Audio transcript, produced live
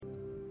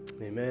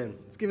Amen.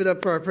 Let's give it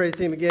up for our praise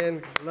team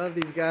again. Love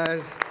these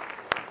guys.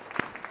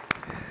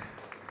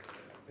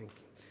 Thank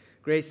you.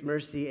 Grace,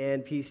 mercy,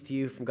 and peace to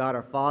you from God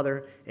our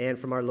Father and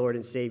from our Lord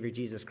and Savior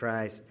Jesus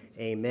Christ.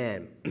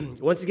 Amen.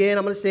 Once again,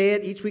 I'm going to say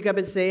it. Each week I've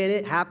been saying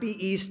it.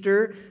 Happy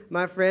Easter,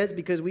 my friends,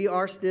 because we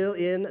are still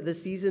in the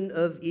season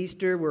of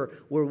Easter.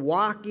 We're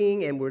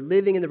walking and we're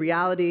living in the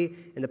reality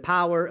and the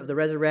power of the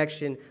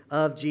resurrection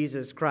of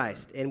Jesus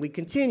Christ. And we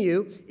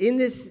continue in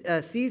this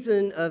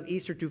season of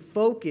Easter to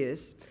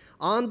focus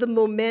on the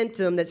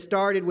momentum that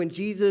started when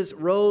Jesus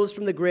rose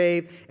from the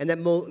grave, and that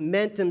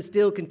momentum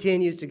still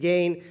continues to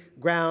gain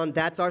ground.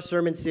 That's our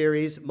sermon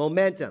series,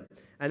 Momentum.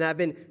 And I've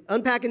been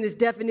unpacking this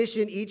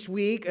definition each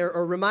week,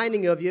 or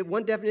reminding of you.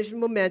 One definition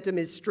of momentum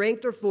is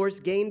strength or force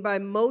gained by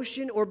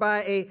motion or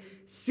by a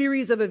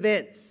series of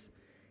events.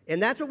 And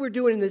that's what we're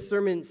doing in this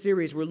sermon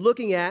series. We're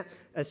looking at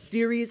a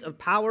series of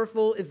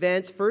powerful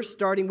events, first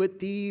starting with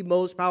the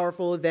most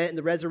powerful event in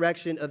the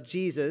resurrection of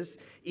Jesus,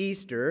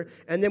 Easter.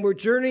 And then we're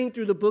journeying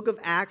through the book of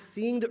Acts,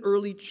 seeing the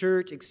early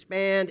church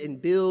expand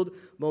and build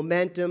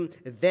momentum,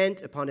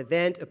 event upon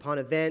event upon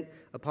event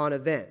upon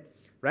event.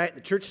 Right?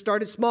 The church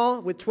started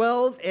small with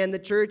 12, and the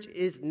church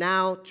is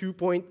now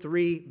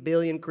 2.3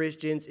 billion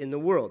Christians in the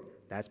world.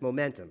 That's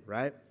momentum,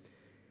 right?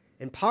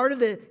 And part of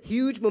the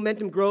huge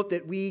momentum growth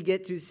that we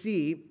get to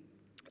see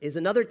is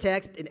another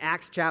text in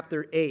Acts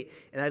chapter 8.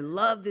 And I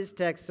love this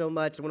text so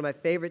much. It's one of my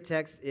favorite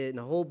texts in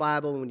the whole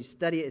Bible. And when you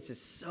study it, it's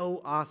just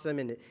so awesome,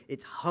 and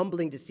it's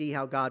humbling to see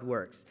how God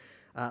works.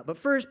 But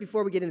first,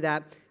 before we get into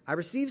that, I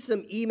received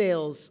some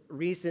emails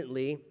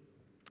recently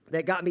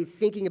that got me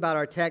thinking about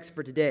our text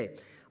for today.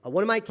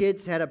 One of my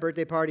kids had a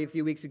birthday party a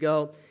few weeks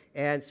ago,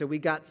 and so we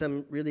got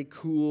some really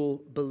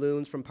cool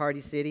balloons from Party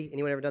City.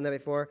 Anyone ever done that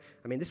before?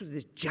 I mean, this was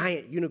this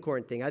giant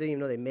unicorn thing. I didn't even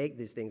know they make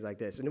these things like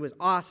this, and it was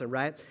awesome,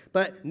 right?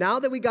 But now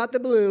that we got the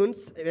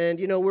balloons, and,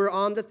 we're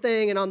on the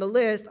thing and on the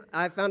list,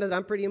 I found that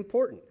I'm pretty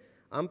important.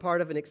 I'm part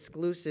of an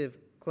exclusive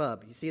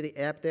club. You see the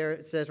app there?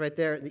 It says right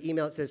there, the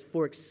email, it says,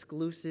 for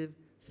exclusive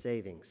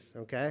savings,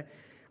 okay?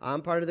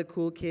 I'm part of the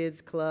Cool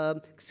Kids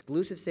Club,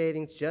 exclusive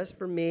savings just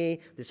for me,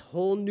 this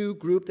whole new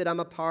group that I'm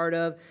a part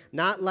of,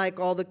 not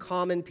like all the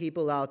common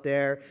people out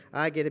there.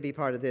 I get to be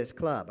part of this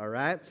club, all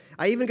right?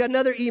 I even got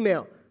another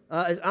email.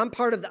 I'm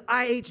part of the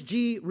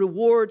IHG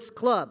Rewards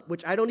Club,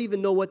 which I don't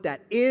even know what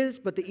that is,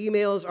 but the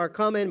emails are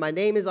coming. My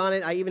name is on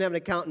it. I even have an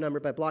account number,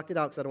 but I blocked it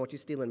out because I don't want you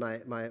stealing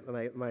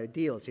my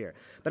deals here.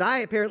 But I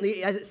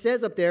apparently, as it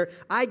says up there,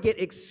 I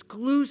get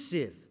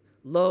exclusive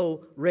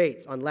low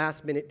rates on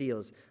last-minute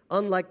deals,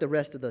 unlike the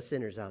rest of the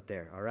sinners out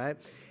there, all right?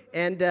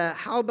 And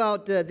how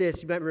about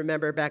this? You might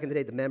remember back in the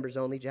day, the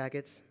members-only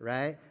jackets,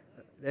 right?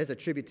 There's a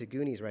tribute to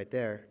Goonies right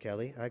there,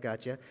 Kelly. I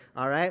got you,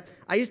 all right?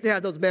 I used to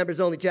have those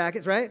members-only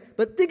jackets, right?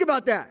 But think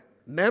about that.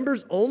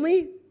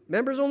 Members-only?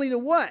 Members-only to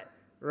what,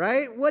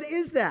 right? What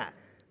is that?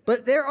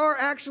 But there are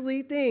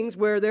actually things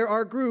where there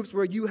are groups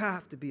where you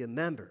have to be a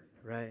member,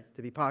 right,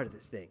 to be part of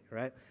this thing,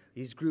 right?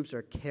 These groups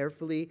are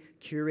carefully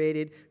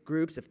curated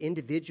groups of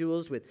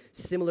individuals with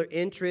similar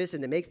interests,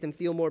 and it makes them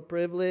feel more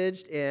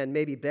privileged and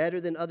maybe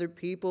better than other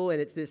people. And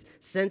it's this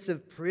sense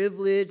of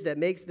privilege that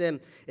makes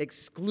them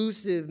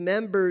exclusive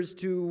members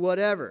to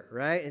whatever,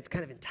 right? It's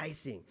kind of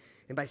enticing.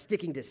 And by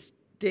sticking to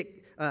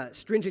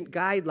stringent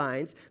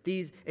guidelines,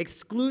 these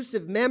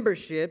exclusive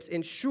memberships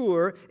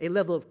ensure a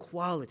level of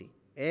quality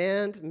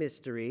and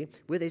mystery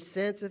with a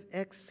sense of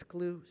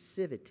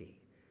exclusivity,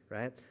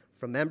 right?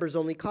 From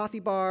members-only coffee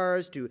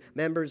bars to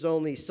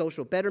members-only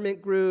social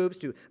betterment groups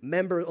to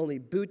member-only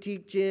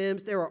boutique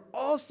gyms, there are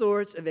all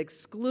sorts of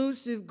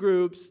exclusive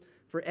groups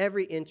for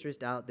every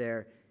interest out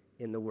there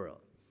in the world.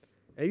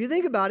 And if you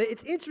think about it,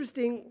 it's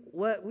interesting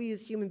what we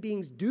as human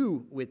beings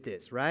do with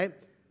this, right?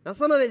 Now,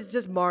 some of it's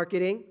just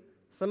marketing.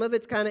 Some of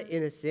it's kind of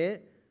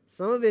innocent.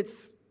 Some of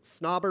it's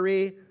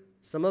snobbery.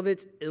 Some of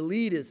it's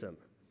elitism.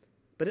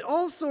 But it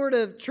all sort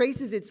of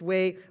traces its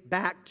way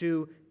back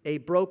to a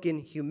broken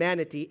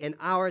humanity and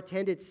our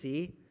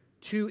tendency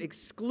to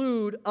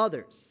exclude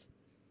others.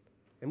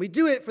 And we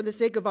do it for the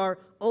sake of our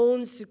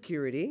own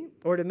security,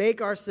 or to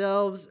make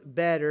ourselves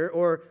better,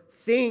 or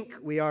think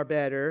we are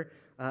better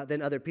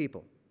than other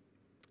people.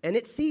 And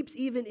it seeps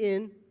even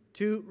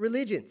into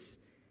religions.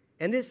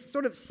 And this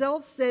sort of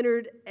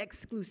self-centered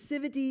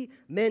exclusivity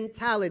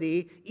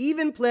mentality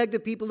even plagued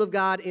the people of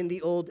God in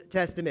the Old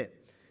Testament.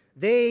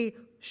 They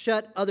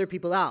shut other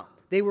people out.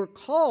 They were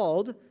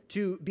called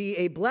to be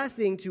a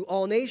blessing to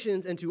all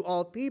nations and to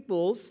all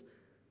peoples,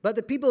 but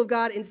the people of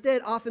God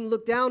instead often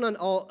looked down on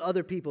all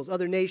other peoples,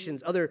 other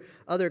nations,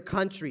 other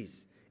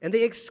countries, and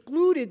they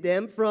excluded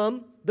them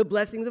from the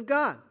blessings of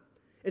God.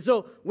 And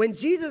so when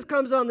Jesus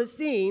comes on the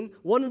scene,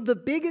 one of the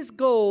biggest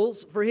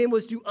goals for him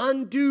was to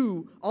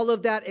undo all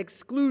of that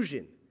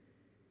exclusion.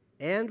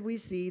 And we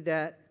see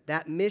that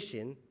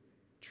mission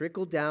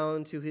trickled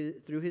down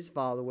through his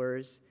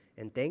followers,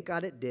 and thank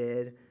God it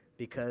did,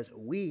 because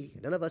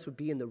none of us would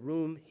be in the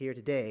room here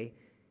today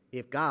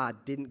if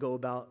God didn't go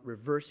about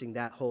reversing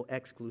that whole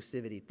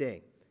exclusivity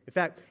thing. In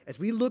fact, as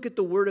we look at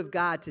the Word of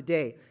God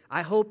today,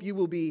 I hope you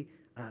will be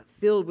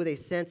filled with a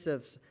sense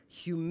of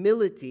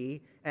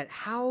humility at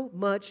how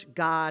much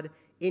God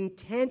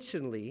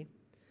intentionally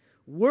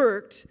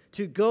worked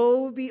to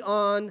go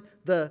beyond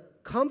the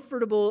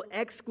comfortable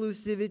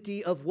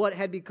exclusivity of what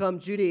had become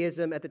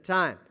Judaism at the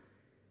time.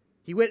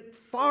 He went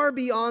far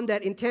beyond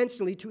that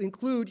intentionally to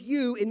include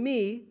you and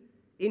me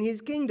in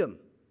his kingdom,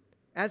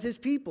 as his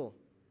people,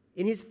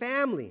 in his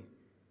family,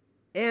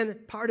 and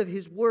part of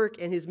his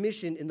work and his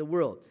mission in the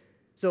world.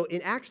 So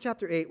in Acts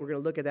chapter 8, we're going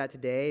to look at that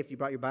today. If you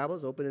brought your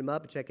Bibles, open them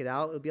up and check it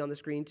out. It'll be on the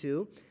screen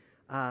too.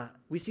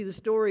 We see the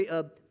story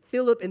of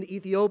Philip and the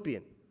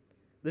Ethiopian.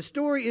 The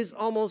story is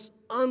almost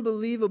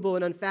unbelievable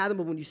and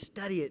unfathomable when you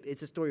study it.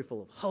 It's a story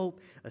full of hope,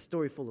 a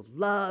story full of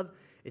love.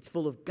 It's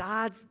full of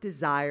God's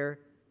desire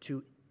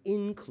to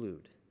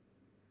include,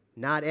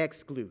 not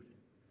exclude.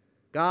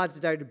 God's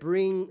desire to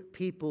bring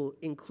people,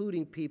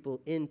 including people,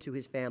 into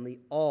his family,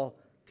 all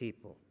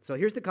people. So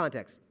here's the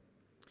context.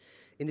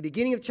 In the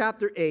beginning of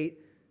chapter 8,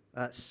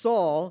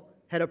 Saul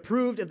had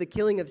approved of the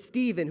killing of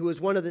Stephen, who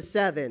was one of the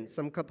seven.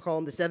 Some call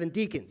him the seven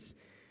deacons.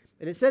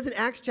 And it says in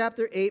Acts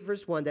chapter 8,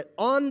 verse 1, that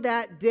on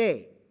that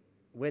day,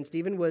 when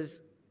Stephen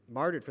was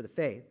martyred for the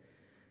faith,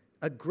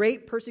 a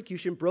great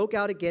persecution broke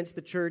out against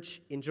the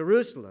church in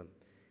Jerusalem.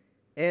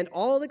 And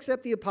all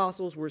except the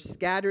apostles were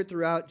scattered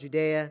throughout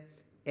Judea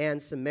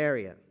and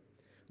Samaria.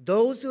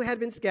 Those who had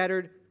been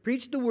scattered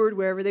preached the word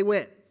wherever they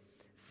went.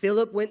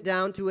 Philip went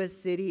down to a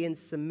city in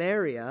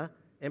Samaria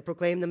and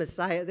proclaimed the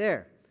Messiah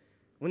there.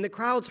 When the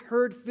crowds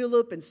heard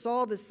Philip and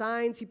saw the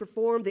signs he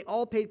performed, they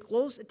all paid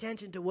close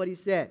attention to what he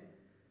said.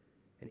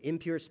 And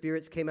impure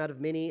spirits came out of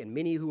many, and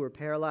many who were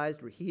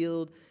paralyzed were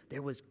healed.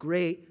 There was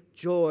great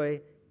joy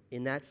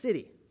in that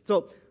city.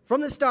 So from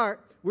the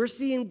start, we're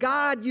seeing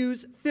God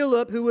use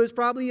Philip, who was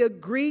probably a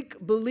Greek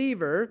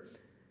believer.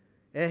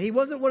 He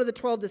wasn't one of the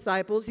 12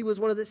 disciples. He was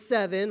one of the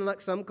seven, like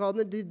some called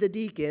them the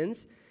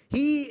deacons.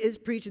 He is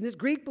preaching. This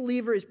Greek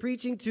believer is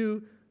preaching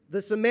to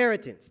the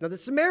Samaritans. Now, the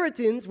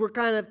Samaritans were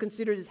kind of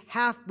considered as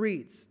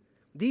half-breeds.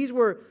 These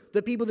were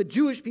the people the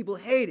Jewish people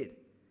hated.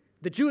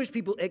 The Jewish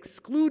people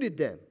excluded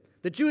them.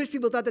 The Jewish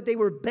people thought that they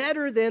were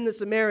better than the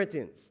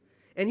Samaritans.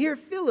 And here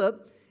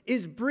Philip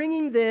is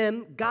bringing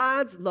them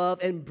God's love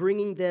and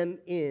bringing them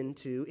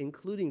into,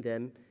 including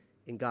them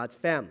in God's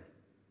family.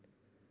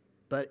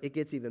 But it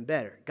gets even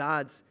better.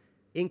 God's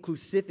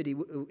inclusivity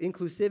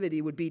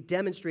would be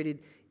demonstrated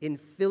in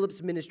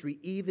Philip's ministry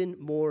even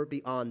more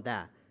beyond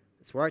that.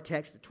 That's where our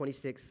text,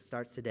 26,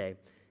 starts today. It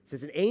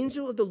says, an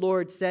angel of the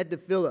Lord said to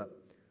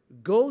Philip,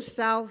 go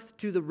south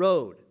to the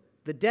road,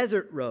 the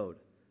desert road,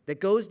 that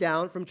goes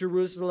down from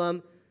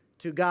Jerusalem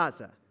to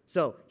Gaza.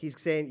 So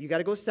he's saying, you got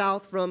to go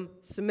south from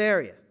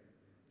Samaria.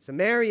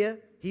 Samaria,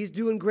 he's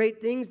doing great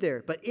things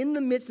there. But in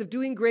the midst of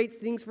doing great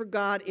things for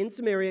God in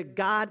Samaria,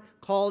 God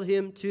called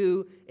him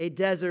to a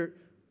desert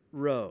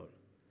road.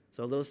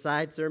 So a little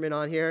side sermon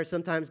on here.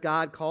 Sometimes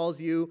God calls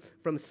you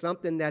from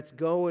something that's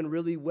going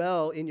really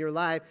well in your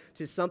life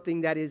to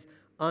something that is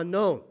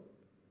unknown.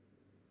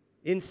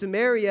 In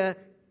Samaria,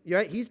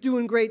 he's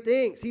doing great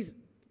things. He's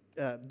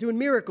doing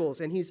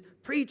miracles, and he's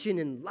preaching,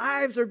 and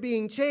lives are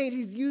being changed.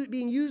 He's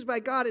being used by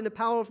God in a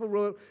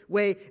powerful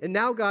way, and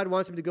now God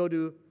wants him to go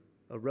to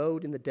a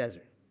road in the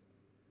desert.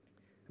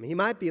 I mean, he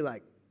might be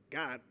like,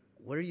 God,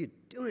 what are you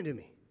doing to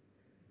me?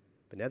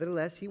 But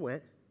nevertheless, he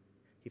went.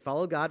 He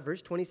followed God.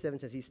 Verse 27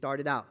 says he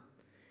started out.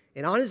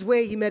 And on his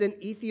way, he met an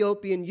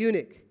Ethiopian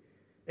eunuch,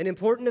 an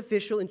important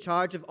official in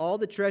charge of all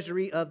the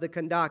treasury of the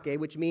Kandake,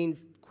 which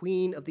means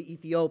queen of the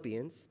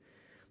Ethiopians.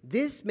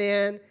 This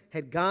man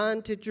had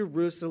gone to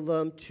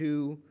Jerusalem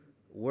to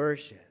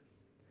worship.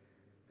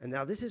 And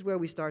now this is where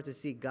we start to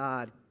see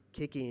God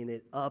kicking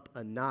it up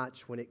a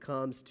notch when it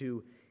comes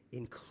to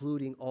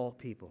including all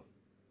people.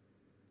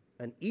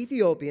 An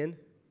Ethiopian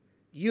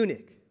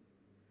eunuch.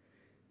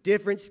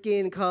 Different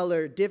skin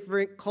color,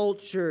 different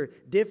culture,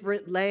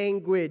 different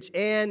language,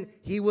 and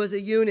he was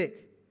a eunuch.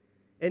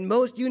 And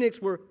most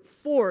eunuchs were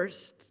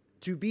forced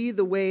to be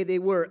the way they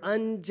were,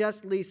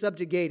 unjustly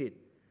subjugated.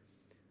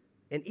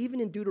 And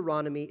even in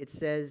Deuteronomy, it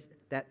says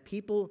that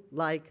people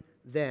like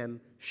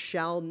them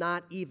shall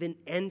not even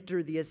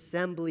enter the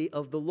assembly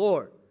of the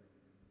Lord.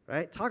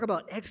 Right? Talk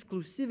about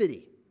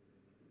exclusivity.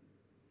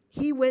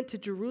 He went to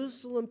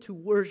Jerusalem to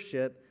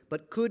worship,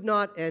 but could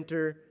not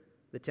enter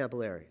the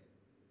temple area.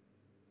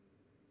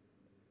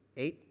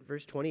 8,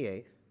 verse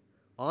 28.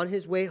 On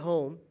his way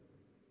home,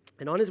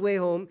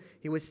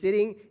 he was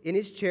sitting in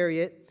his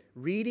chariot,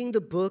 reading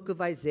the book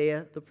of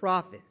Isaiah the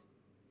prophet.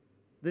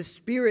 The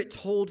Spirit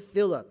told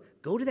Philip,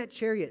 go to that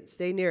chariot and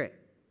stay near it.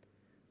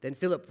 Then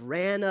Philip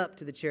ran up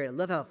to the chariot. I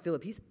love how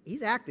Philip,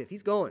 he's active,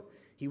 he's going.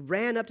 He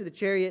ran up to the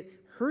chariot,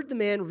 heard the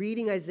man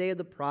reading Isaiah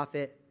the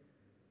prophet.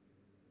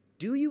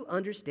 Do you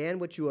understand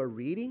what you are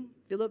reading?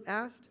 Philip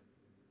asked.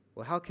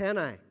 Well, how can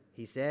I?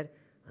 He said,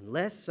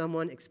 unless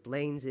someone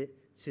explains it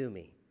to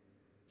me.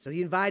 So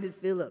he invited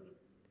Philip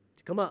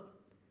to come up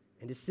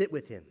and to sit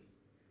with him.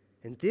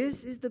 And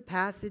this is the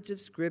passage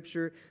of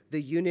Scripture the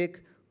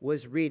eunuch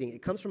was reading.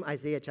 It comes from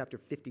Isaiah chapter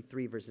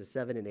 53, verses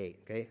 7 and 8.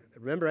 Okay?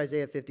 Remember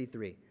Isaiah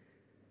 53.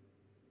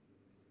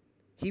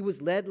 He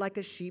was led like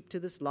a sheep to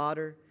the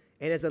slaughter,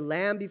 and as a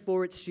lamb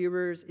before its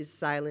shearers is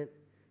silent,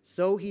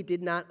 so he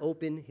did not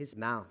open his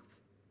mouth.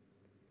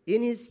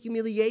 In his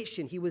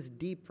humiliation, he was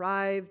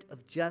deprived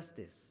of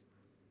justice.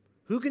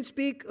 Who can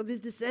speak of his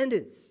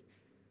descendants?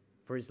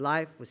 For his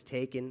life was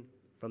taken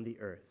from the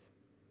earth.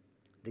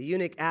 The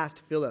eunuch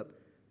asked Philip,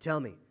 tell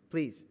me,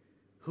 please,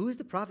 who is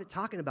the prophet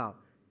talking about?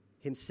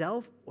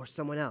 Himself or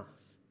someone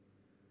else?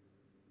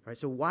 All right,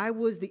 so why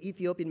was the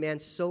Ethiopian man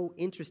so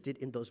interested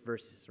in those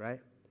verses, right?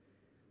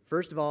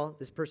 First of all,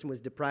 this person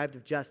was deprived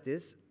of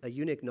justice. A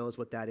eunuch knows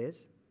what that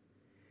is.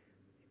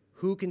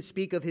 Who can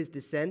speak of his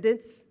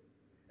descendants?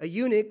 A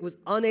eunuch was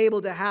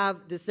unable to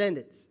have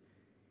descendants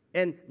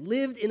and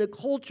lived in a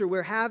culture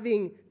where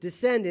having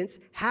descendants,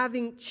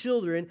 having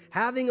children,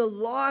 having a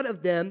lot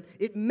of them,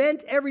 it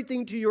meant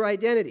everything to your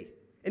identity.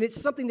 And it's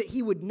something that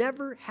he would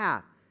never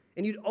have.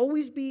 And you'd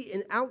always be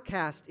an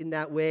outcast in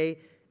that way,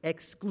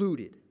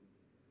 excluded.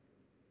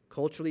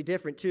 Culturally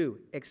different too,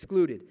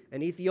 excluded.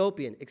 An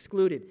Ethiopian,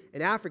 excluded.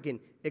 An African,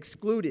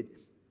 excluded.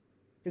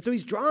 And so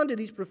he's drawn to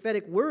these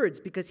prophetic words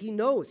because he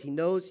knows. He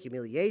knows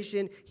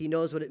humiliation. He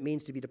knows what it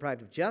means to be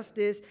deprived of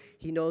justice.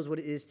 He knows what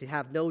it is to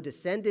have no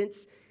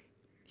descendants.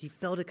 He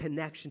felt a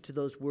connection to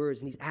those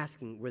words, and he's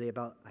asking, were they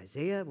about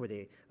Isaiah? Were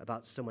they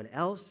about someone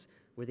else?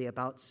 Were they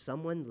about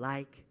someone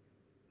like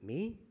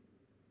me?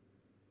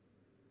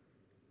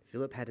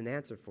 Philip had an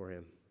answer for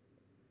him.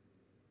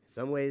 In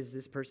some ways,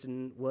 this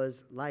person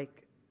was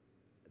like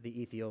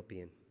the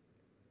Ethiopian.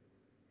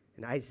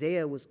 And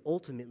Isaiah was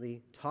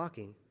ultimately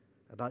talking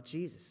about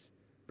Jesus.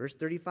 Verse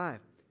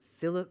 35,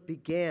 Philip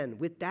began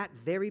with that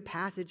very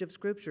passage of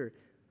Scripture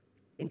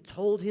and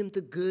told him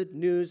the good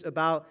news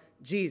about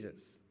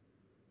Jesus.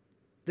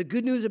 The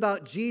good news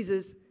about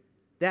Jesus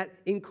that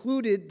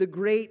included the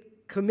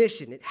Great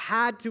Commission. It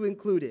had to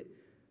include it.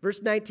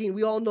 Verse 19,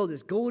 we all know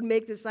this. Go and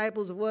make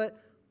disciples of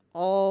what?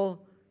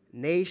 All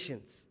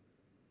nations.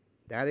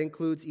 That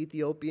includes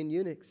Ethiopian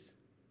eunuchs.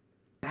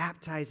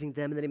 Baptizing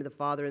them in the name of the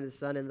Father and the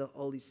Son and the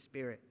Holy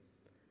Spirit.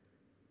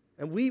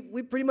 And we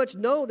pretty much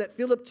know that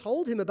Philip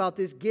told him about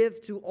this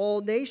gift to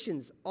all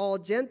nations, all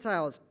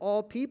Gentiles,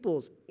 all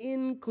peoples,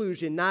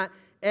 inclusion, not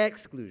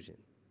exclusion.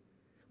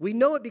 We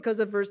know it because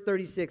of verse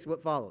 36,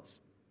 what follows.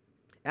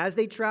 As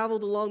they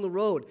traveled along the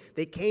road,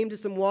 they came to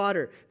some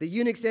water. The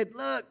eunuch said,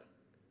 look,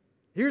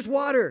 here's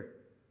water.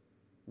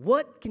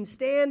 What can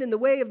stand in the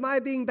way of my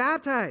being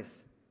baptized?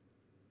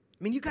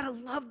 I mean, you got to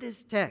love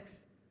this text.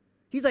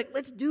 He's like,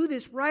 let's do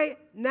this right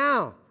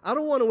now. I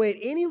don't want to wait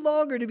any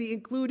longer to be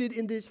included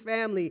in this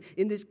family,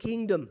 in this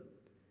kingdom.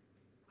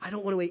 I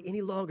don't want to wait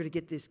any longer to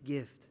get this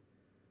gift.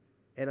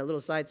 And a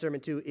little side sermon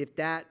too, if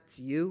that's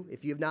you,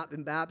 if you have not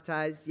been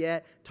baptized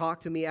yet,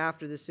 talk to me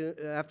after the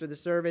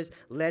service.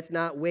 Let's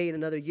not wait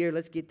another year.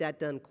 Let's get that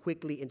done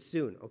quickly and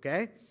soon,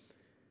 okay?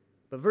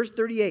 But verse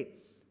 38,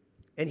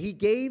 and he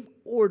gave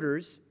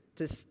orders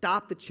to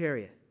stop the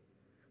chariot.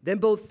 Then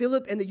both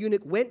Philip and the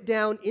eunuch went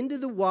down into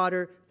the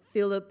water.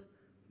 Philip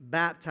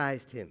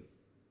baptized him.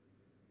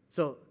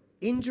 So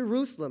in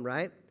Jerusalem,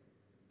 right?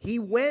 He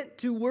went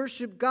to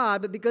worship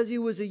God, but because he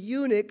was a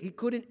eunuch, he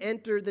couldn't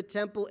enter the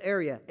temple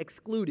area,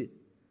 excluded.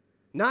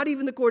 Not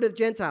even the court of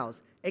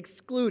Gentiles,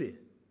 excluded.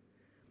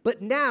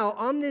 But now,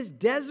 on this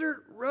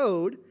desert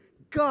road,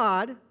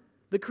 God,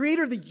 the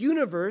creator of the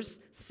universe,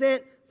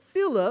 sent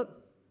Philip.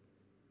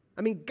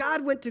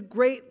 God went to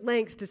great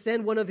lengths to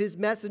send one of his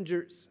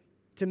messengers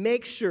to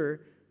make sure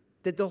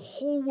that the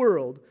whole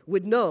world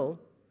would know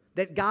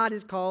that God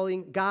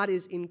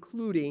is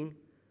including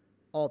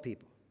all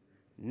people,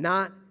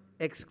 not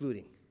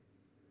excluding.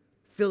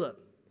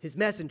 Philip, his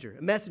messenger,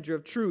 a messenger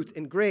of truth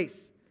and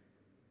grace.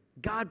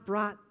 God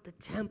brought the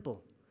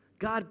temple.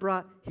 God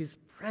brought his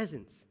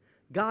presence.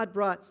 God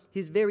brought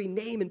his very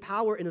name and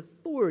power and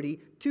authority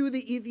to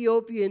the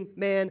Ethiopian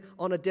man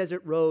on a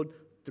desert road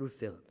through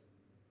Philip.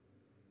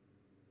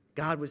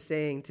 God was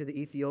saying to the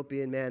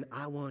Ethiopian man,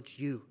 I want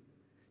you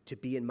to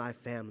be in my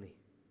family.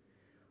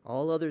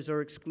 All others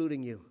are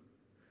excluding you,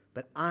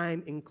 but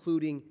I'm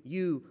including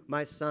you,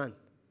 my son.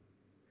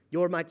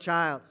 You're my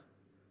child.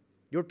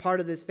 You're part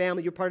of this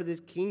family. You're part of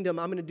this kingdom.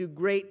 I'm going to do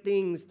great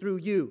things through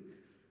you.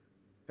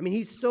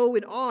 He's so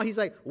in awe. He's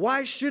like,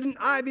 why shouldn't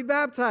I be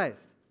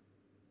baptized?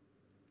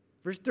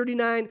 Verse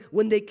 39,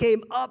 when they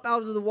came up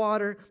out of the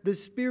water, the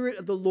Spirit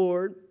of the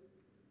Lord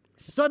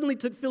suddenly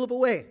took Philip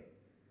away.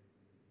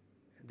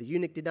 The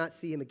eunuch did not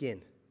see him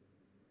again,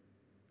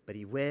 but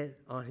he went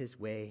on his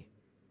way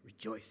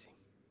rejoicing.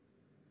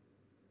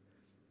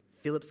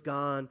 Philip's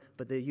gone,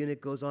 but the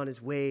eunuch goes on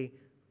his way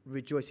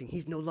rejoicing.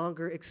 He's no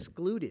longer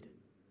excluded.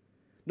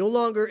 No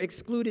longer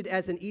excluded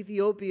as an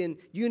Ethiopian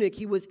eunuch.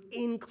 He was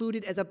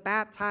included as a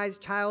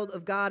baptized child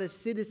of God, a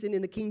citizen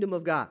in the kingdom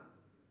of God.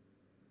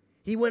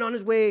 He went on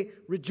his way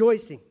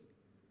rejoicing.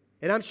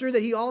 And I'm sure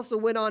that he also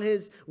went on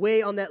his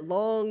way on that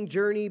long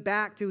journey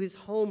back to his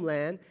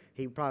homeland.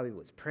 He probably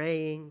was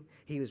praying.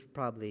 He was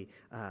probably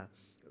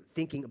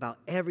thinking about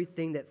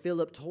everything that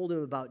Philip told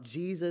him about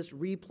Jesus,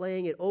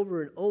 replaying it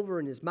over and over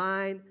in his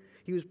mind.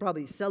 He He was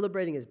probably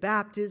celebrating his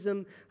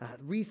baptism,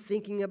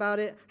 rethinking about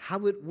it,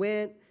 how it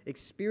went,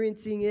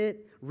 experiencing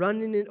it,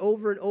 running it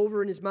over and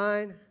over in his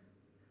mind.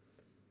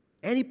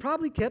 And he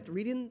probably kept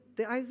reading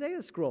the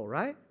Isaiah scroll,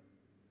 right?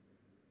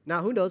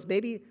 Now, who knows?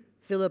 Maybe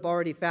Philip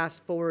already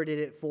fast-forwarded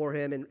it for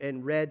him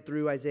and read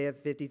through Isaiah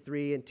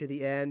 53 and to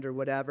the end or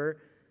whatever.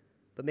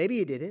 But maybe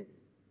he didn't.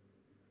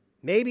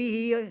 Maybe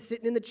he,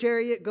 sitting in the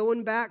chariot,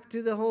 going back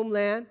to the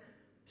homeland,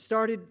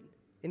 started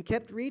and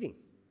kept reading,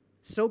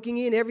 soaking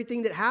in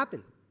everything that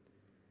happened.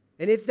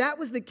 And if that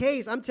was the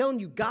case, I'm telling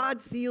you,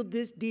 God sealed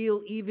this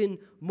deal even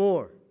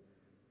more.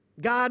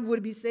 God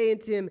would be saying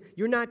to him,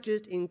 you're not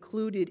just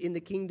included in the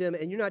kingdom,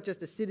 and you're not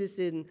just a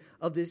citizen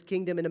of this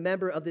kingdom and a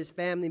member of this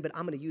family, but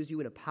I'm going to use you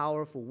in a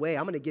powerful way.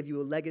 I'm going to give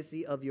you a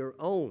legacy of your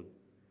own,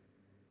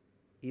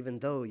 even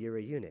though you're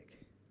a eunuch.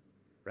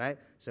 Right?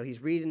 So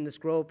he's reading the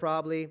scroll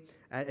probably.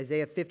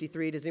 Isaiah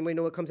 53. Does anybody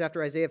know what comes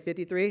after Isaiah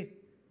 53?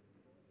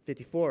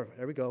 54.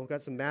 There we go. We've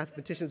got some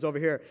mathematicians over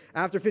here.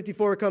 After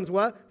 54 comes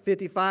what?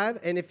 55.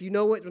 And if you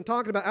know what I'm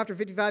talking about, after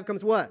 55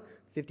 comes what?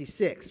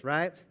 56,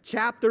 right?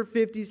 Chapter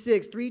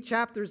 56. 3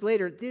 chapters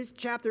later, this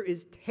chapter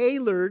is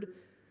tailored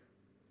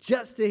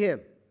just to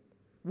him.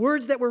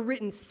 Words that were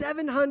written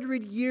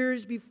 700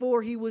 years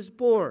before he was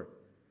born.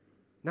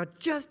 Now,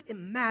 just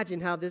imagine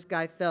how this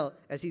guy felt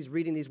as he's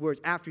reading these words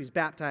after he's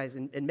baptized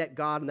and met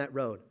God on that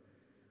road.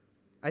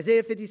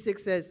 Isaiah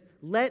 56 says,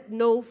 let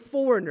no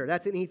foreigner,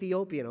 that's an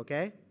Ethiopian,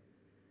 okay?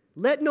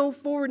 Let no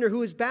foreigner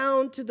who is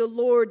bound to the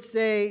Lord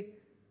say,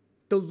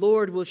 the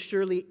Lord will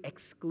surely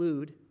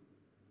exclude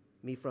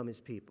me from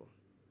his people.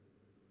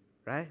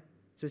 Right?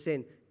 So he's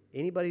saying,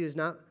 anybody who's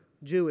not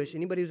Jewish,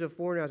 anybody who's a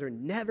foreigner out there,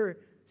 never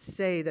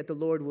say that the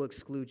Lord will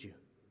exclude you.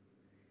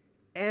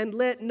 And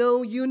let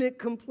no eunuch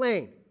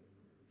complain.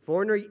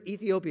 Foreigner,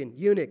 Ethiopian,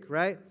 eunuch,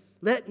 right?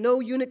 Let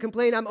no eunuch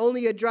complain, I'm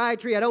only a dry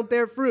tree, I don't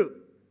bear fruit.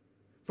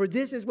 For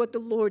this is what the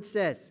Lord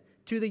says,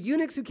 to the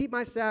eunuchs who keep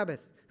my Sabbath,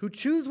 who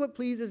choose what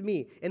pleases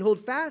me, and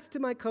hold fast to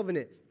my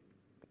covenant,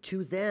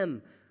 to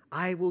them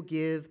I will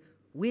give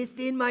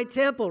within my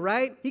temple,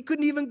 right? He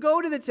couldn't even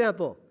go to the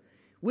temple.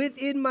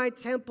 Within my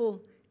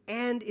temple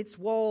and its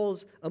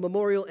walls, a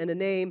memorial and a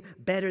name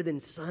better than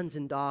sons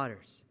and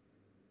daughters.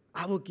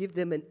 I will give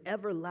them an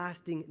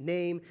everlasting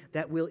name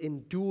that will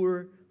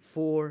endure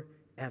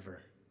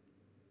forever.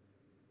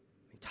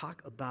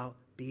 Talk about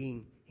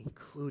being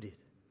included.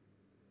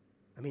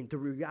 I mean, the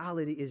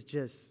reality is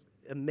just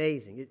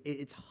amazing.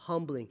 It's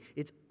humbling.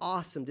 It's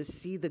awesome to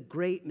see the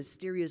great,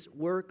 mysterious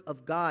work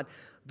of God,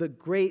 the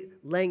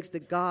great lengths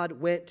that God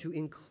went to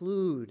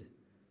include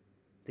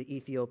the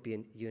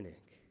Ethiopian eunuch.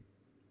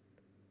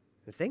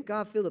 And thank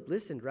God Philip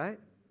listened, right?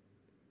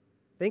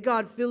 Thank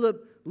God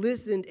Philip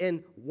listened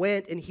and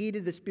went and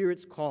heeded the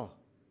Spirit's call.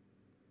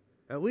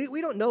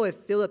 We don't know if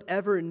Philip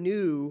ever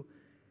knew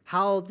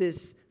how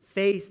this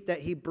faith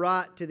that he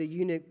brought to the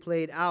eunuch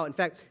played out. In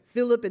fact,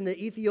 Philip and the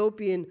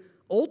Ethiopian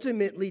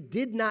ultimately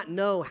did not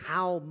know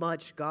how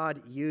much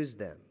God used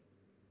them.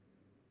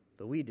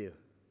 But we do.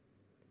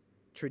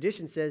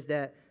 Tradition says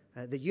that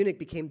the eunuch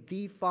became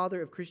the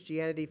father of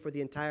Christianity for the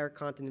entire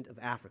continent of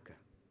Africa.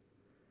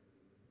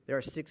 There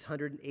are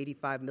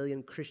 685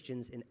 million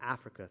Christians in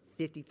Africa,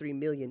 53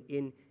 million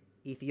in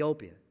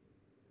Ethiopia.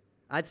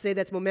 I'd say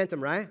that's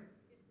momentum, right?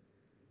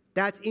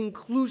 That's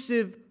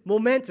inclusive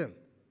momentum.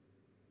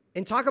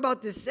 And talk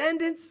about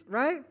descendants,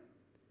 right?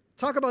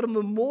 Talk about a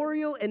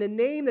memorial and a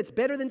name that's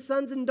better than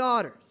sons and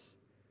daughters.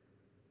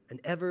 An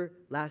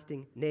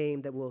everlasting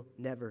name that will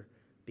never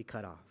be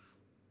cut off.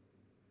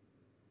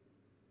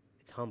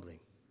 It's humbling.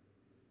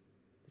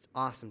 It's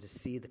awesome to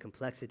see the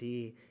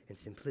complexity and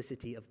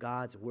simplicity of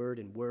God's word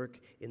and work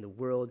in the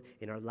world,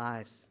 in our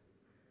lives.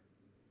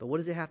 But what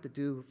does it have to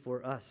do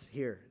for us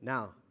here,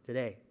 now,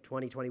 today,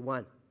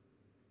 2021?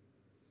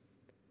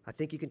 I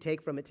think you can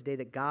take from it today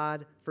that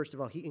God, first of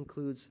all, he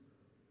includes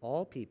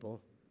all people,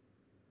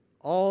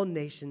 all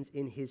nations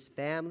in his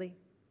family,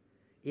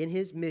 in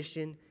his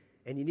mission,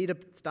 and you need to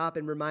stop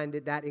and remind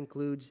it that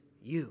includes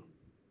you.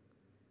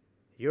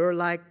 You're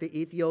like the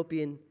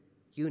Ethiopian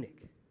eunuch.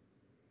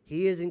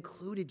 He has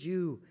included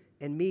you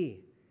and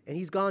me, and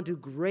he's gone to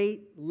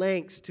great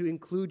lengths to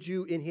include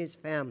you in his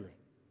family.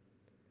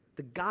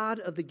 The God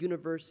of the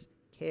universe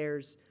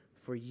cares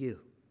for you.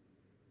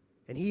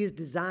 And he has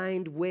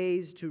designed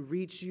ways to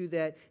reach you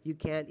that you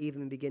can't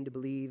even begin to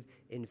believe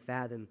and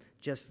fathom,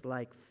 just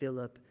like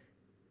Philip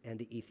and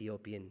the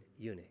Ethiopian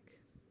eunuch.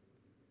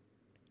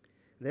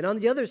 And then on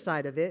the other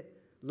side of it,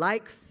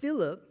 like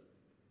Philip,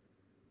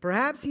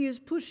 perhaps he is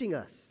pushing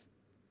us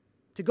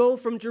to go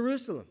from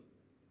Jerusalem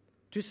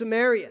to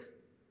Samaria,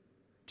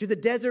 to the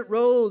desert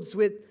roads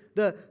with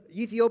the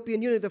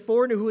Ethiopian eunuch, the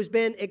foreigner who has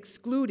been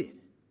excluded.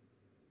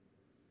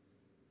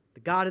 The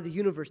God of the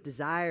universe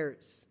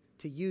desires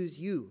to use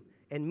you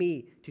and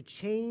me to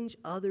change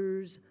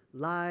others'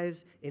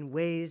 lives in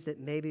ways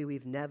that maybe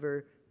we've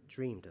never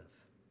dreamed of.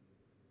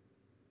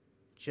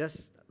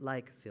 Just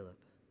like Philip,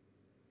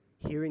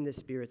 hearing the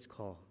Spirit's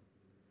call.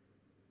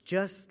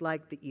 Just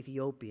like the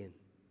Ethiopian.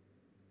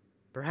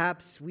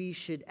 Perhaps we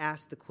should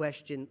ask the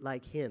question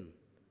like him.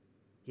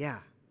 yeah,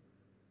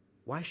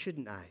 why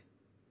shouldn't I?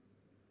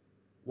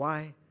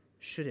 Why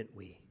shouldn't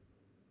we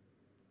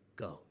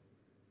go?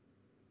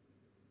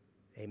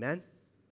 Amen?